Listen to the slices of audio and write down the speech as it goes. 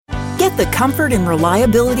Get the comfort and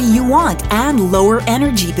reliability you want and lower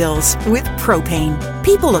energy bills with Propane.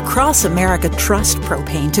 People across America trust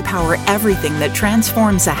Propane to power everything that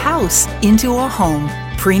transforms a house into a home.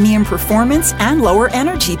 Premium performance and lower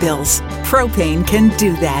energy bills. Propane can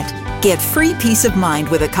do that. Get free peace of mind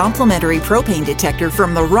with a complimentary propane detector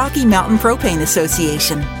from the Rocky Mountain Propane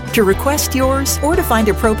Association. To request yours or to find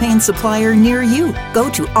a propane supplier near you, go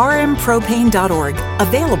to rmpropane.org.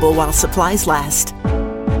 Available while supplies last.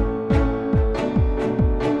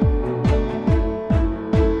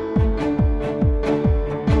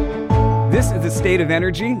 This is The State of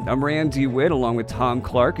Energy. I'm Randy Witt, along with Tom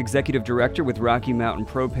Clark, Executive Director with Rocky Mountain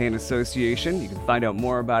Propane Association. You can find out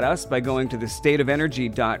more about us by going to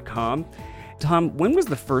thestateofenergy.com. Tom, when was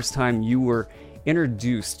the first time you were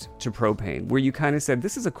introduced to propane, where you kind of said,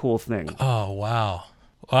 this is a cool thing? Oh, wow.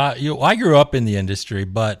 I grew up in the industry,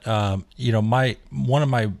 but one of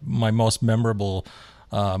my most memorable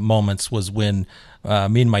moments was when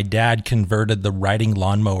me and my dad converted the riding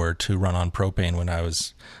lawnmower to run on propane when I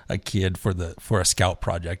was a kid for a scout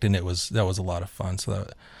project, and that was a lot of fun. So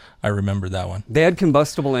I remember that one. They had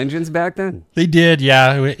combustible engines back then? They did,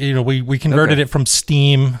 yeah. We converted it from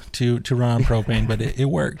steam to run on propane, but it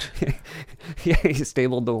worked. Yeah, you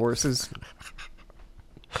stabled the horses.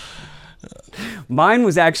 Mine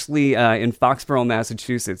was actually in Foxborough,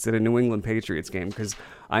 Massachusetts, at a New England Patriots game, because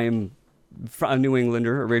I am a New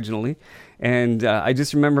Englander originally, and I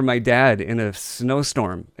just remember my dad in a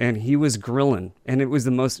snowstorm, and he was grilling, and it was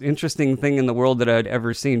the most interesting thing in the world that I'd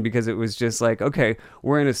ever seen, because it was just like, okay,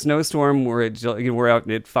 we're in a snowstorm, we're out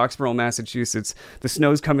at Foxborough, Massachusetts, the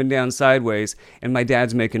snow's coming down sideways, and my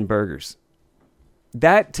dad's making burgers.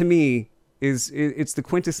 That, to me, it's the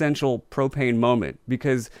quintessential propane moment,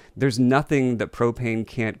 because there's nothing that propane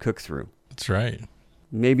can't cook through. That's right.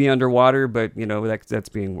 Maybe underwater, but that's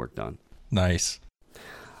being worked on. Nice.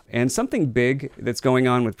 And something big that's going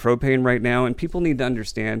on with propane right now, and people need to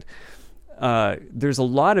understand, there's a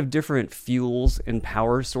lot of different fuels and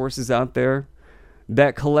power sources out there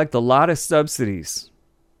that collect a lot of subsidies.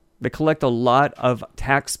 They collect a lot of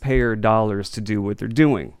taxpayer dollars to do what they're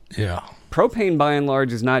doing. Yeah. Propane, by and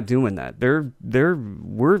large, is not doing that. We're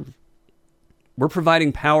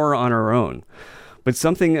providing power on our own. But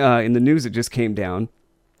something in the news that just came down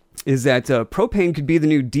is that propane could be the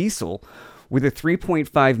new diesel with a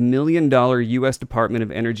 $3.5 million U.S. Department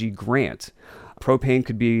of Energy grant. Propane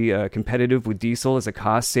could be competitive with diesel as a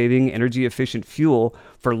cost-saving, energy-efficient fuel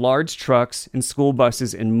for large trucks and school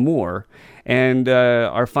buses and more. And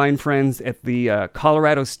our fine friends at the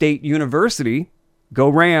Colorado State University, go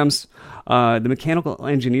Rams, the mechanical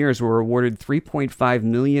engineers were awarded $3.5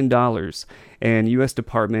 million in U.S.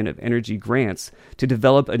 Department of Energy grants to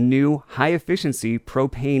develop a new high-efficiency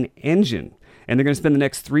propane engine. And they're going to spend the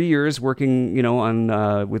next 3 years working,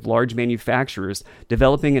 on with large manufacturers,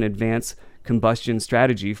 developing an advanced combustion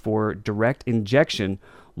strategy for direct injection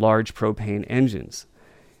large propane engines.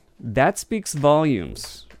 That speaks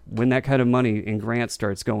volumes when that kind of money in grants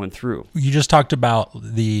starts going through. You just talked about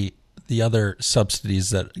the other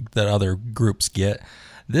subsidies that other groups get.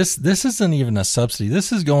 This isn't even a subsidy.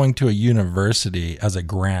 This is going to a university as a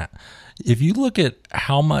grant. If you look at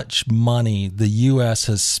how much money the U.S.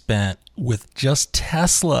 has spent with just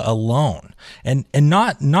Tesla alone, and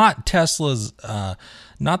not Tesla's,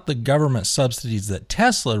 not the government subsidies that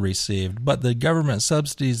Tesla received, but the government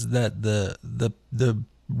subsidies that the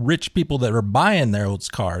rich people that are buying those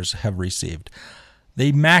cars have received.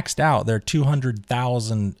 They maxed out their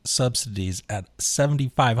 200,000 subsidies at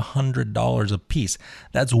 $7,500 a piece.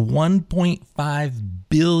 That's $1.5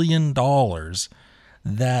 billion.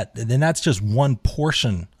 Then that's just one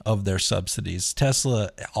portion of their subsidies.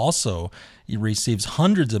 Tesla also receives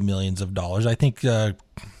hundreds of millions of dollars. I think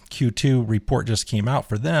Q2 report just came out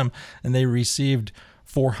for them, and they received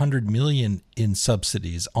 $400 million in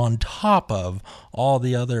subsidies on top of all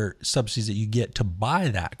the other subsidies that you get to buy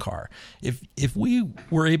that car. If we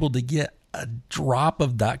were able to get a drop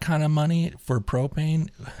of that kind of money for propane,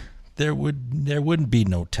 there wouldn't be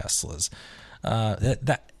no Teslas.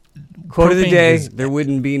 Quote of the day: there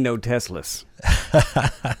wouldn't be no Teslas.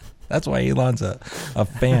 That's why Elon's a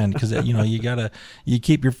fan, because you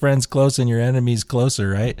keep your friends close and your enemies closer,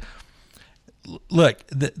 right? Look,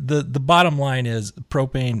 the bottom line is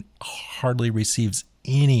propane hardly receives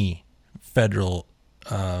any federal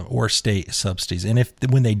or state subsidies, and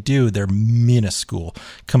when they do, they're minuscule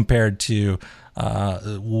compared to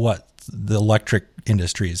what the electric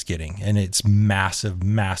industry is getting, and it's massive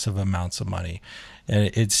amounts of money,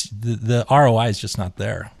 and it's the ROI is just not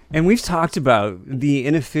there. And we've talked about the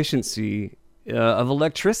inefficiency of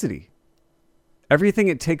electricity. everything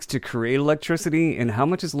it takes to create electricity, and how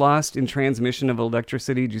much is lost in transmission of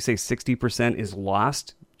electricity? Did you say 60% is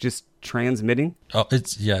lost just transmitting? Oh,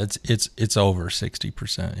 it's over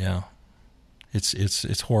 60%. Yeah.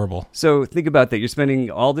 It's horrible. So think about that. You're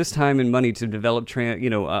spending all this time and money to develop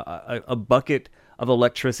a bucket of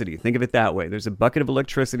electricity. Think of it that way. There's a bucket of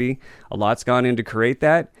electricity. A lot's gone in to create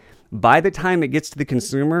that. By the time it gets to the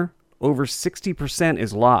consumer, over 60%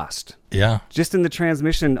 is lost. Yeah. Just in the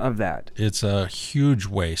transmission of that. It's a huge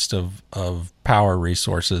waste of power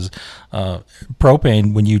resources.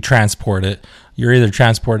 Propane, when you transport it, you're either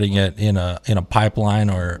transporting it in a pipeline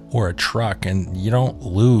or a truck, and you don't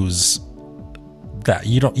lose that.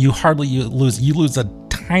 You lose a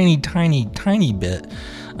tiny bit.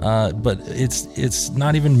 But it's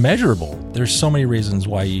not even measurable. There's so many reasons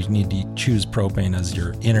why you need to choose propane as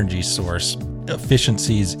your energy source.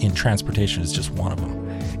 Efficiencies in transportation is just one of them.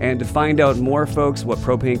 And to find out more, folks, what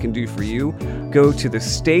propane can do for you, go to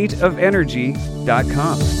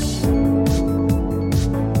thestateofenergy.com.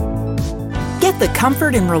 Get the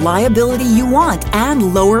comfort and reliability you want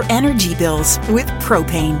and lower energy bills with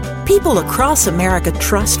propane. People across America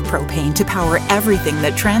trust propane to power everything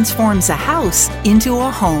that transforms a house into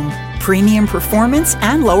a home. Premium performance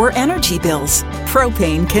and lower energy bills.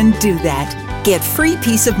 Propane can do that. Get free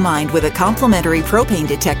peace of mind with a complimentary propane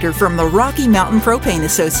detector from the Rocky Mountain Propane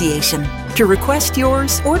Association. To request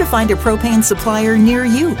yours or to find a propane supplier near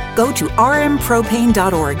you, go to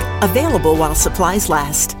rmpropane.org. Available while supplies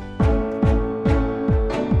last.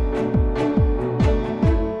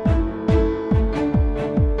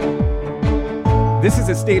 This is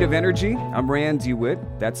A State of Energy. I'm Rand DeWitt.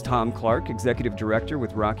 That's Tom Clark, Executive Director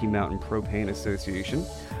with Rocky Mountain Propane Association.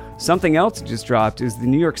 Something else just dropped is the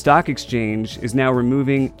New York Stock Exchange is now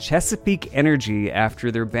removing Chesapeake Energy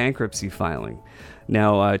after their bankruptcy filing.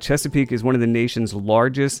 Now, Chesapeake is one of the nation's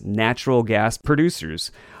largest natural gas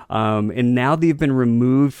producers, and now they've been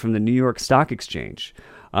removed from the New York Stock Exchange.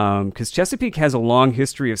 Because Chesapeake has a long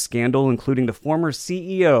history of scandal, including the former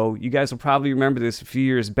CEO. You guys will probably remember this a few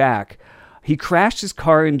years back. He crashed his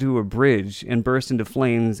car into a bridge and burst into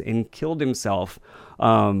flames and killed himself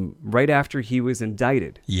right after he was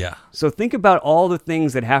indicted. Yeah. So think about all the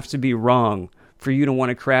things that have to be wrong for you to want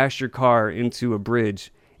to crash your car into a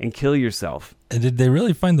bridge and kill yourself. And did they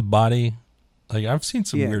really find the body? Like, I've seen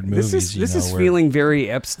some weird movies. This is feeling very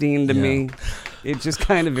Epstein to me. It just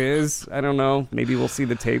kind of is. I don't know. Maybe we'll see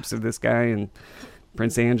the tapes of this guy and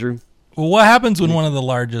Prince Andrew. Well, what happens when one of the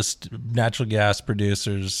largest natural gas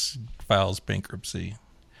producers files bankruptcy?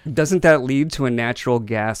 Doesn't that lead to a natural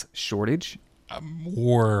gas shortage?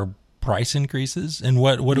 Or price increases? And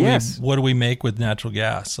what do we make with natural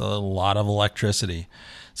gas? A lot of electricity.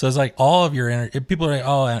 So it's like all of your energy. People are like,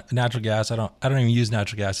 oh, natural gas. I don't even use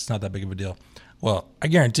natural gas. It's not that big of a deal. Well, I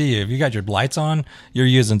guarantee you, if you got your lights on, you're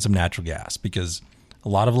using some natural gas because a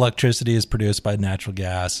lot of electricity is produced by natural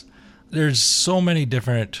gas. There's so many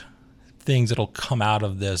different things that'll come out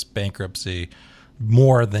of this bankruptcy,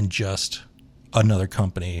 more than just another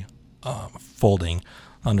company folding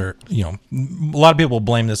under, a lot of people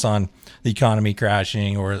blame this on the economy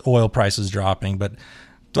crashing or oil prices dropping. But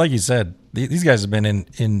like you said, these guys have been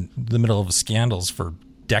in the middle of scandals for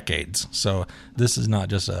decades. So this is not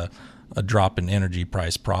just a drop in energy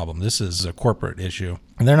price problem. This is a corporate issue,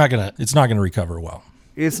 and it's not going to recover well.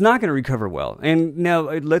 It's not going to recover well. And now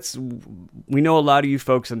we know a lot of you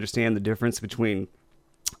folks understand the difference between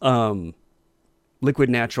liquid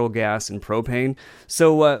natural gas and propane.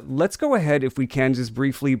 So let's go ahead, if we can, just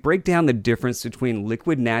briefly break down the difference between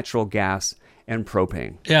liquid natural gas and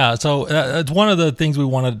propane. Yeah, so it's one of the things we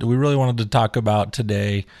really wanted to talk about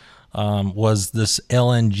today was this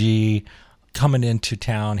LNG coming into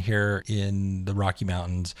town here in the Rocky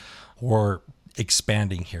Mountains, or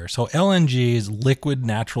expanding here. So LNG is liquid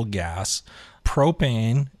natural gas.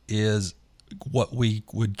 Propane is what we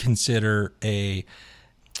would consider an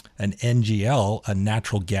NGL, a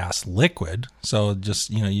natural gas liquid. So just,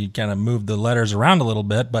 you kind of move the letters around a little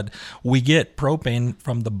bit, but we get propane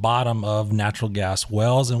from the bottom of natural gas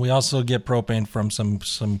wells, and we also get propane from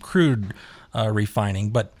some crude refining.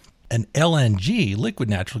 But an LNG, liquid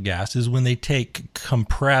natural gas, is when they take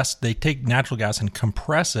natural gas and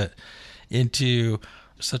compress it into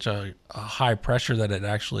such a high pressure that it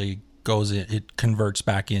actually it converts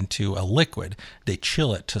back into a liquid. They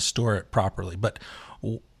chill it to store it properly. But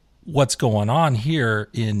what's going on here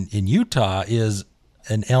in Utah is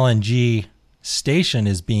an LNG station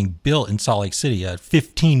is being built in Salt Lake City, a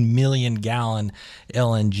 15 million gallon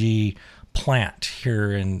LNG plant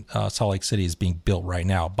here in Salt Lake City is being built right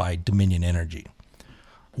now by Dominion Energy.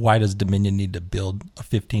 Why does Dominion need to build a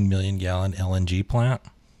 15 million gallon LNG plant?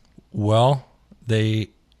 Well, they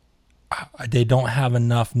don't have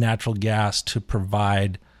enough natural gas to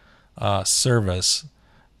provide service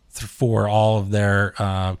for all of their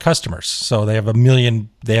customers. So they have a million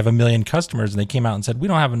customers, and they came out and said, we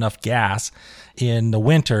don't have enough gas in the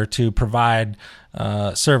winter to provide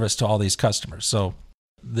service to all these customers. So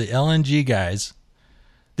the LNG guys,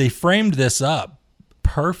 they framed this up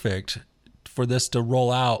perfect for this to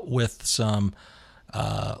roll out with some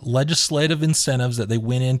legislative incentives that they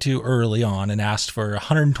went into early on and asked for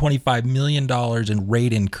 $125 million in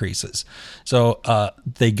rate increases. So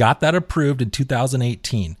they got that approved in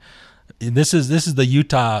 2018. This is the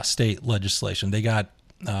Utah state legislation.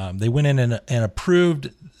 They went in and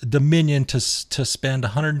approved Dominion to spend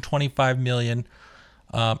 $125 million,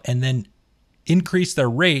 and then increase their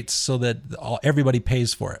rates so that everybody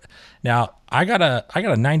pays for it. Now, I got a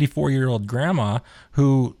 94-year-old grandma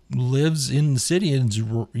who lives in the city and is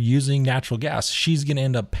using natural gas. She's going to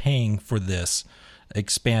end up paying for this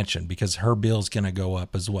expansion because her bill's going to go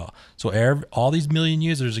up as well. So all these million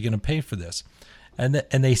users are going to pay for this. And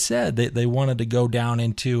they said that they wanted to go down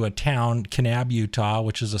into a town, Kanab, Utah,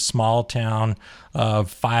 which is a small town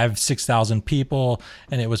of 6,000 people,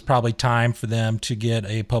 and it was probably time for them to get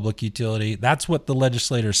a public utility. That's what the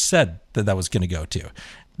legislators said that was going to go to.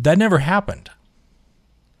 That never happened.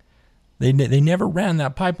 They never ran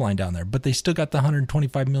that pipeline down there, but they still got the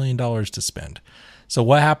 $125 million to spend. So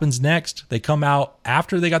what happens next? They come out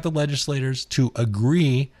after they got the legislators to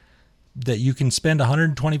agree that you can spend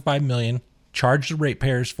 $125 million, charge the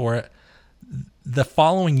ratepayers for it. The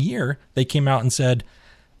following year, they came out and said,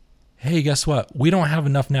 hey, guess what? We don't have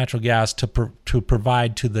enough natural gas to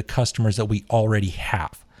provide to the customers that we already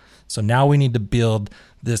have. So now we need to build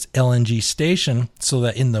this LNG station so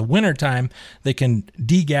that in the wintertime, they can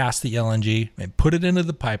degas the LNG and put it into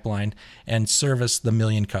the pipeline and service the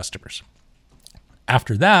million customers.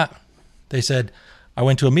 After that, they said, I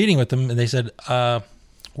went to a meeting with them and they said,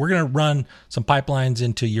 we're going to run some pipelines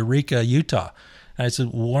into Eureka, Utah. And I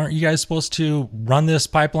said, well, aren't you guys supposed to run this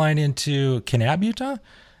pipeline into Kanab, Utah?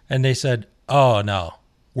 And they said, oh, no,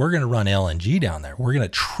 we're going to run LNG down there. We're going to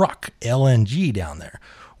truck LNG down there.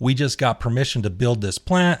 We just got permission to build this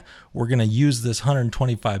plant. We're going to use this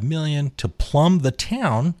 $125 million to plumb the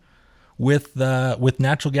town with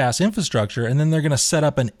natural gas infrastructure, and then they're going to set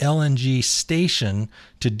up an LNG station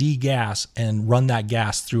to degas and run that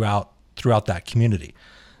gas throughout that community.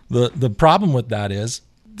 The problem with that is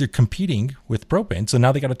they're competing with propane. So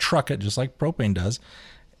now they got to truck it just like propane does.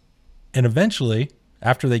 And eventually,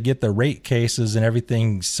 after they get the rate cases and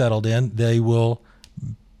everything settled in, they will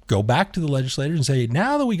go back to the legislators and say,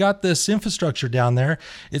 now that we got this infrastructure down there,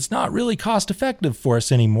 it's not really cost effective for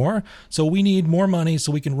us anymore. So we need more money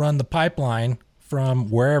so we can run the pipeline from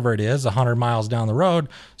wherever it is, 100 miles down the road,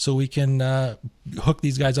 so we can hook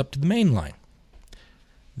these guys up to the main line.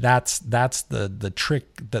 That's the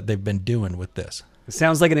trick that they've been doing with this. It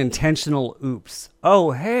sounds like an intentional oops.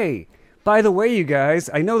 Oh, hey, by the way, you guys,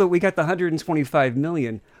 I know that we got the $125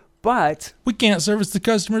 million, but we can't service the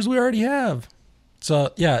customers we already have.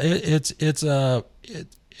 So yeah, it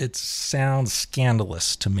sounds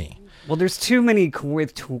scandalous to me. Well, there's too many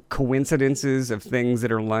coincidences of things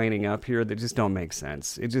that are lining up here that just don't make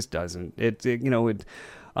sense. It just doesn't. It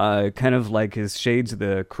kind of like his shades of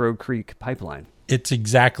the Crow Creek pipeline. It's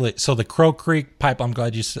exactly so. The Crow Creek pipe. I'm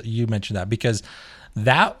glad you mentioned that, because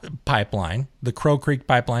that pipeline, the Crow Creek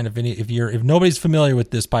pipeline, if nobody's familiar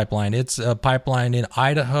with this pipeline, it's a pipeline in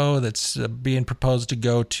Idaho that's being proposed to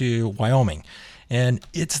go to Wyoming. And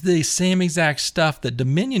it's the same exact stuff that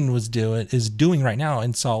Dominion is doing right now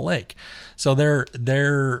in Salt Lake. So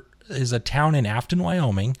there is a town in Afton,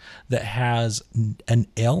 Wyoming that has an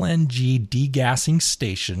LNG degassing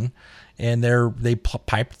station, and they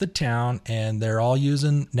pipe the town, and they're all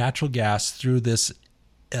using natural gas through this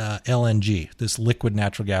LNG, this liquid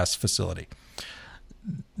natural gas facility.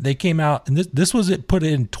 They came out, and this was put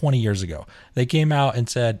in 20 years ago. They came out and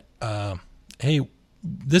said, hey,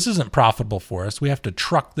 this isn't profitable for us. We have to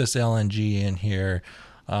truck this LNG in here.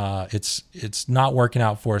 It's not working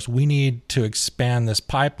out for us. We need to expand this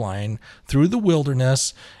pipeline through the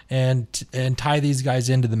wilderness and tie these guys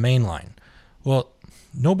into the main line. Well,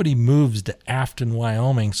 nobody moves to Afton,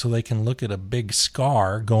 Wyoming, so they can look at a big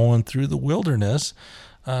scar going through the wilderness,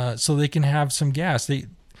 so they can have some gas.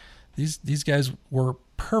 These guys were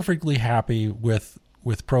perfectly happy with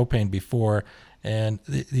propane before, and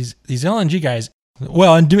these LNG guys.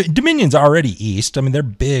 Well, and Dominion's already east. I mean, they're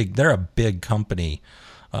big. They're a big company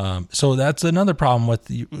So that's another problem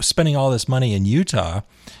with spending all this money in Utah,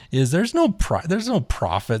 is there's no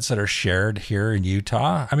profits that are shared here in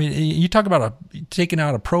Utah. I mean, you talk about taking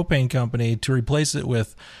out a propane company to replace it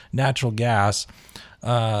with natural gas,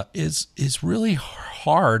 is really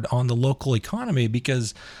hard on the local economy,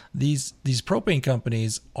 because these propane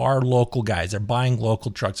companies are local guys. They're buying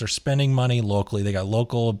local trucks. They're spending money locally. They got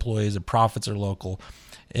local employees. The profits are local.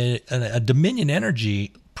 A Dominion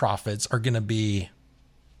Energy profits are going to be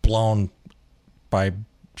blown by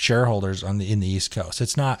shareholders in the East Coast.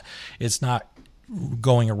 It's not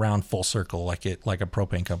going around full circle like a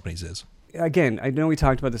propane company's is. Again, I know we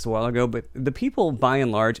talked about this a while ago, but the people, by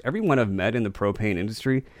and large, everyone I've met in the propane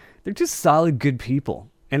industry, they're just solid, good people.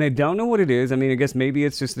 And I don't know what it is. I mean, I guess maybe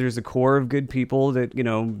it's just there's a core of good people that,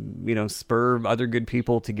 spur other good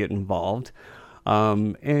people to get involved.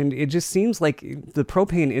 And it just seems like the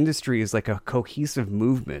propane industry is like a cohesive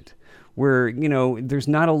movement where, there's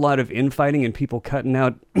not a lot of infighting and people cutting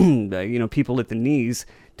out, people at the knees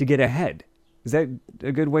to get ahead. Is that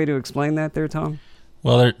a good way to explain that there, Tom?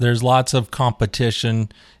 Well, there's lots of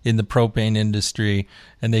competition in the propane industry,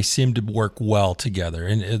 and they seem to work well together.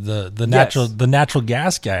 And the natural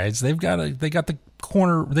gas guys, they got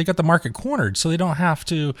the market cornered, so they don't have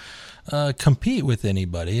to compete with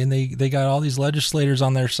anybody. And they got all these legislators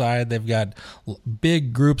on their side. They've got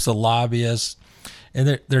big groups of lobbyists,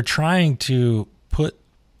 and they're trying to put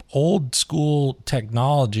old school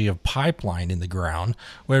technology of pipeline in the ground,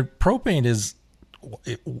 where propane is.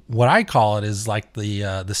 What I call it is like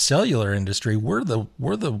the cellular industry. We're the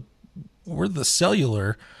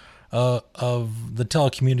cellular of the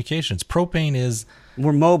telecommunications. Propane is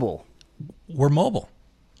we're mobile. We're mobile.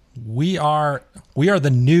 We are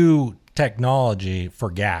the new technology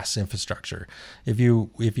for gas infrastructure. If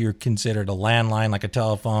you're considered a landline like a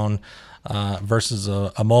telephone versus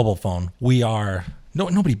a mobile phone,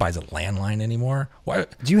 nobody buys a landline anymore. Why?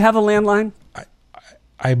 Do you have a landline?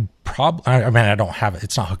 I don't have it.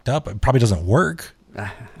 It's not hooked up. It probably doesn't work.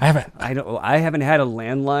 I haven't had a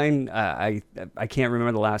landline. I can't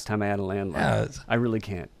remember the last time I had a landline. Yeah, I really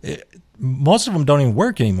can't. Most of them don't even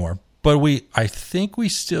work anymore. But I'm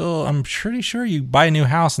pretty sure you buy a new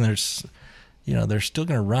house and they're still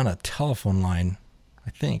going to run a telephone line.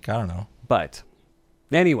 I think. I don't know. But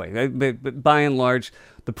anyway, but by and large,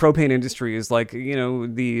 the propane industry is like,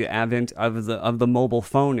 the advent of the mobile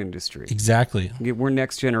phone industry. Exactly. We're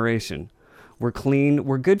next generation. We're clean.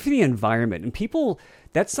 We're good for the environment. And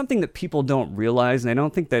that's something that people don't realize, and I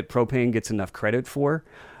don't think that propane gets enough credit for,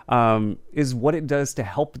 is what it does to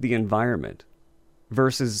help the environment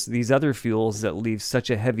versus these other fuels that leave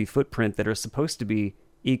such a heavy footprint that are supposed to be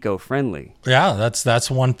eco-friendly. Yeah,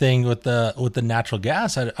 that's one thing with the natural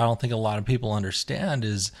gas. I don't think a lot of people understand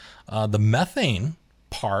is the methane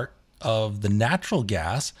part of the natural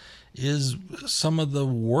gas is some of the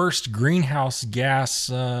worst greenhouse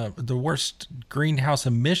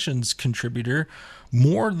emissions contributor,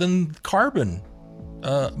 more than carbon.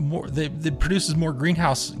 It produces more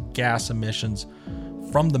greenhouse gas emissions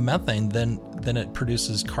from the methane than it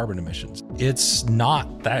produces carbon emissions. It's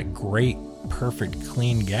not that great, perfect,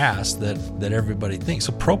 clean gas that everybody thinks.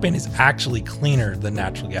 So propane is actually cleaner than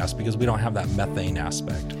natural gas because we don't have that methane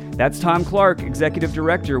aspect. That's Tom Clark, Executive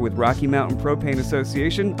Director with Rocky Mountain Propane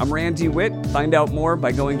Association. I'm Randy Witt. Find out more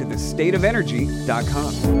by going to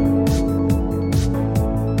thestateofenergy.com.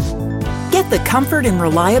 Get the comfort and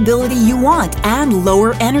reliability you want and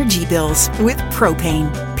lower energy bills with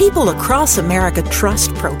propane. People across America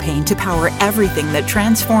trust propane to power everything that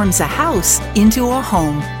transforms a house into a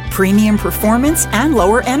home. Premium performance and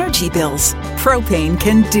lower energy bills. Propane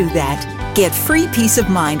can do that. Get free peace of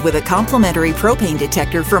mind with a complimentary propane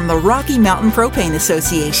detector from the Rocky Mountain Propane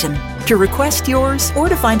Association. To request yours or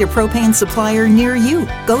to find a propane supplier near you,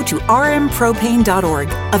 go to rmpropane.org.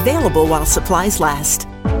 Available while supplies last.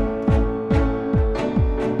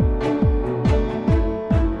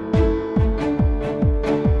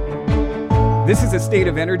 This is A State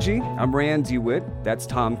of Energy. I'm Rand DeWitt. That's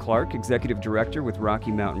Tom Clark, Executive Director with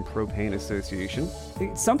Rocky Mountain Propane Association.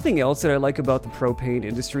 Something else that I like about the propane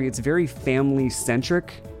industry, it's very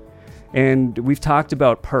family-centric. And we've talked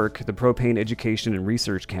about PERC, the Propane Education and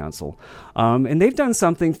Research Council. And they've done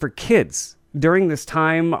something for kids. During this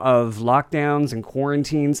time of lockdowns and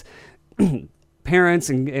quarantines, parents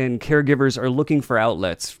and caregivers are looking for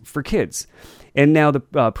outlets for kids. And now the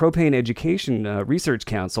Propane Education Research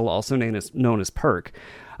Council, also known as PERC,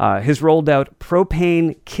 has rolled out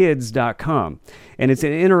propanekids.com. And it's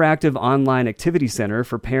an interactive online activity center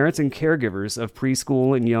for parents and caregivers of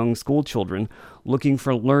preschool and young school children looking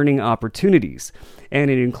for learning opportunities. And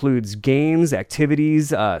it includes games,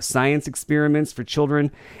 activities, science experiments for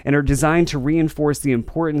children, and are designed to reinforce the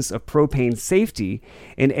importance of propane safety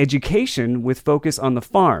and education with focus on the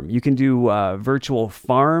farm. You can do virtual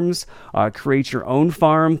farms, create your own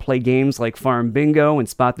farm, play games like Farm Bingo and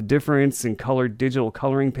Spot the Difference, and colored digital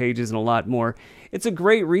coloring pages, and a lot more. It's a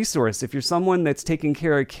great resource if you're someone that's taking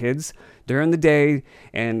care of kids during the day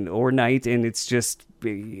or night, and it's just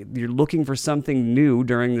you're looking for something new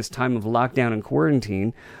during this time of lockdown and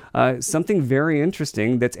quarantine. Something very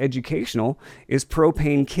interesting that's educational is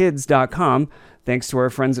propanekids.com, thanks to our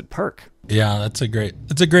friends at Perk. Yeah, it's a great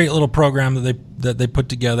little program that they put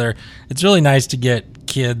together. It's really nice to get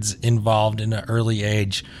kids involved in an early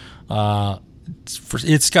age.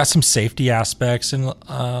 It's got some safety aspects, and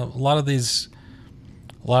a lot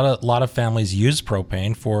of families use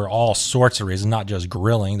propane for all sorts of reasons, not just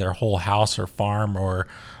grilling. Their whole house or farm or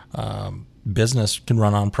business can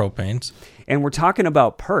run on propanes. And we're talking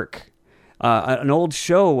about Perk. An old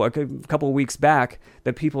show a couple of weeks back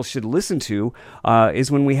that people should listen to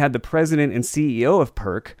is when we had the president and CEO of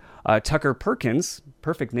Perk, Tucker Perkins.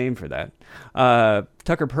 Perfect name for that.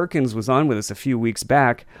 Tucker Perkins was on with us a few weeks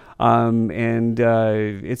back, and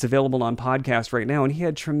it's available on podcast right now, and he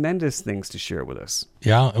had tremendous things to share with us.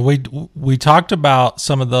 Yeah, we talked about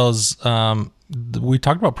some of those. We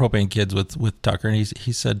talked about Propane Kids with Tucker, and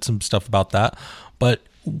he said some stuff about that. But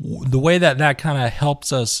the way that kind of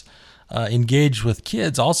helps us engage with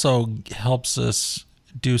kids also helps us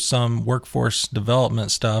do some workforce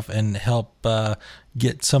development stuff and help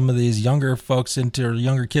get some of these younger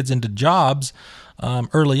kids into jobs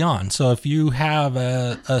early on. So if you have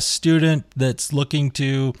a student that's looking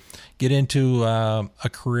to get into a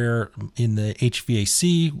career in the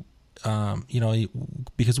HVAC,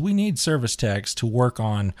 because we need service techs to work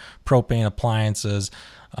on propane appliances.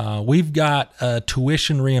 We've got a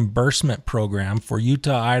tuition reimbursement program for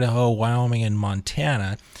Utah, Idaho, Wyoming, and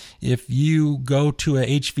Montana. If you go to a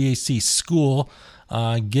HVAC school,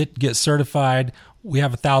 get certified, we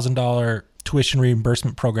have $1,000 tuition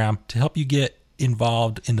reimbursement program to help you get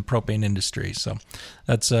involved in the propane industry. So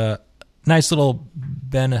that's a nice little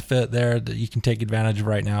benefit there that you can take advantage of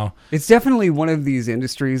right now. It's definitely one of these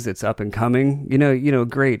industries that's up and coming.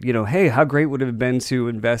 Great. Hey, how great would it have been to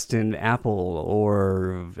invest in Apple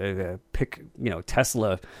or pick,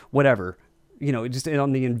 Tesla, whatever, just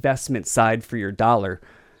on the investment side for your dollar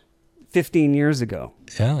 15 years ago.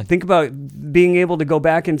 Yeah. Think about being able to go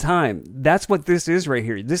back in time. That's what this is right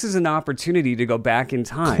here. This is an opportunity to go back in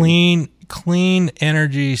time. Clean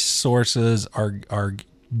energy sources are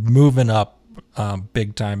moving up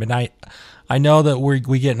big time, and I know that we're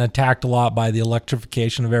getting attacked a lot by the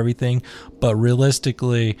electrification of everything, but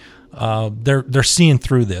realistically, they're seeing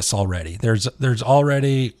through this already. There's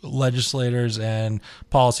already legislators and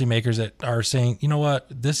policymakers that are saying, you know what,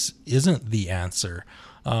 this isn't the answer,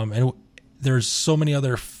 and there's so many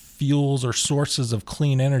other fuels or sources of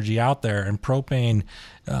clean energy out there, and propane,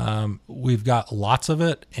 we've got lots of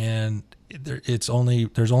it, and there's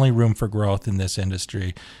only room for growth in this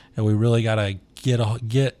industry, and we really got to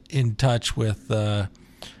get in touch with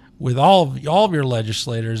all of your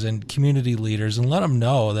legislators and community leaders and let them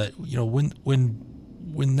know that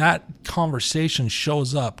when that conversation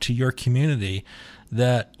shows up to your community,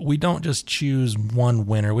 that we don't just choose one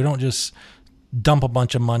winner. We don't just dump a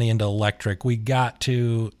bunch of money into electric. We got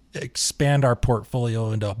to expand our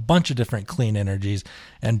portfolio into a bunch of different clean energies,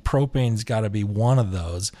 and propane's got to be one of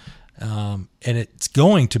those. And it's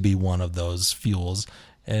going to be one of those fuels,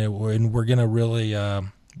 and we're going to really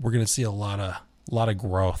we're going to see a lot of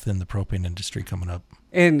growth in the propane industry coming up.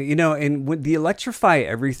 And and with the electrify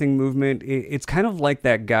everything movement, it's kind of like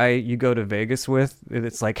that guy you go to Vegas with.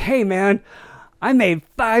 It's like, hey man, I made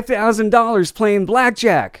 $5,000 playing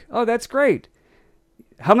blackjack. Oh, that's great.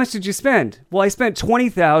 How much did you spend? Well, I spent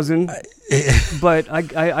 $20,000, but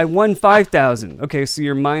I won $5,000. Okay, so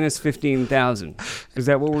you're minus $15,000. Is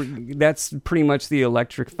that what that's pretty much the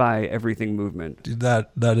electrify everything movement.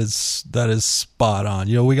 That is spot on.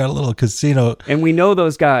 We got a little casino, and we know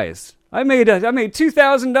those guys. I made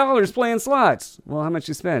 $2,000 playing slots. Well, how much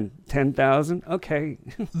you spend? $10,000. Okay.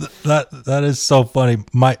 that is so funny.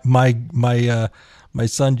 My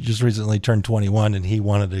son just recently turned 21, and he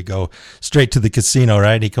wanted to go straight to the casino,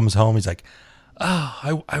 right? And he comes home, he's like,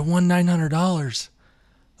 "Oh, I won $900.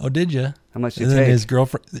 Oh, did you? How much did you take?"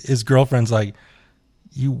 His girlfriend's like,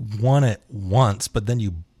 "You won it once, but then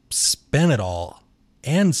you spent it all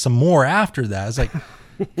and some more after that." It's like,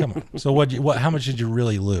 come on. So how much did you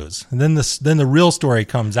really lose? And then the real story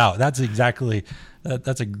comes out. That's exactly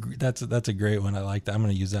That's a great one. I like that. I'm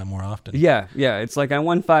going to use that more often. Yeah. It's like I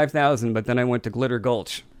won 5,000, but then I went to Glitter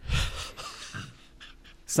Gulch.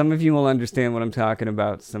 Some of you will understand what I'm talking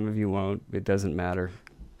about. Some of you won't. It doesn't matter.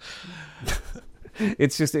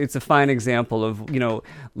 It's a fine example of,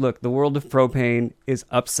 look, the world of propane is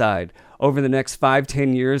upside. Over the next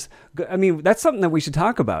 5-10 years, I mean, that's something that we should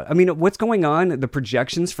talk about. I mean, what's going on, the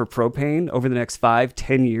projections for propane over the next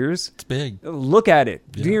 5-10 years? It's big. Look at it.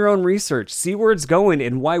 Yeah. Do your own research. See where it's going,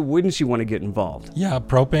 and why wouldn't you want to get involved? Yeah,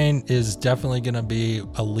 propane is definitely going to be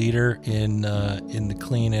a leader in the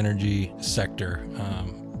clean energy sector.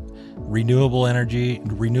 Renewable energy,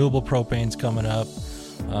 renewable propane's coming up,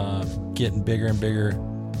 getting bigger and bigger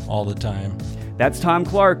all the time. That's Tom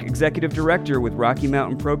Clark, Executive Director with Rocky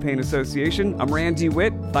Mountain Propane Association. I'm Randy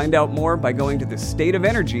Witt. Find out more by going to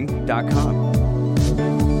thestateofenergy.com.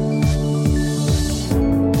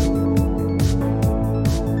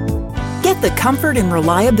 Get the comfort and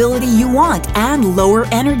reliability you want and lower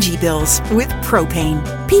energy bills with Propane.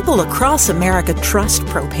 People across America trust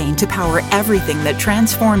Propane to power everything that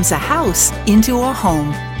transforms a house into a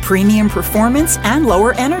home. Premium performance and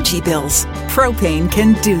lower energy bills. Propane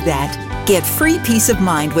can do that. Get free peace of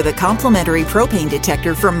mind with a complimentary propane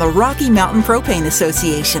detector from the Rocky Mountain Propane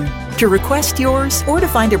Association. To request yours or to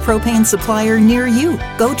find a propane supplier near you,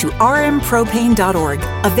 go to rmpropane.org.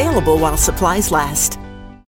 Available while supplies last.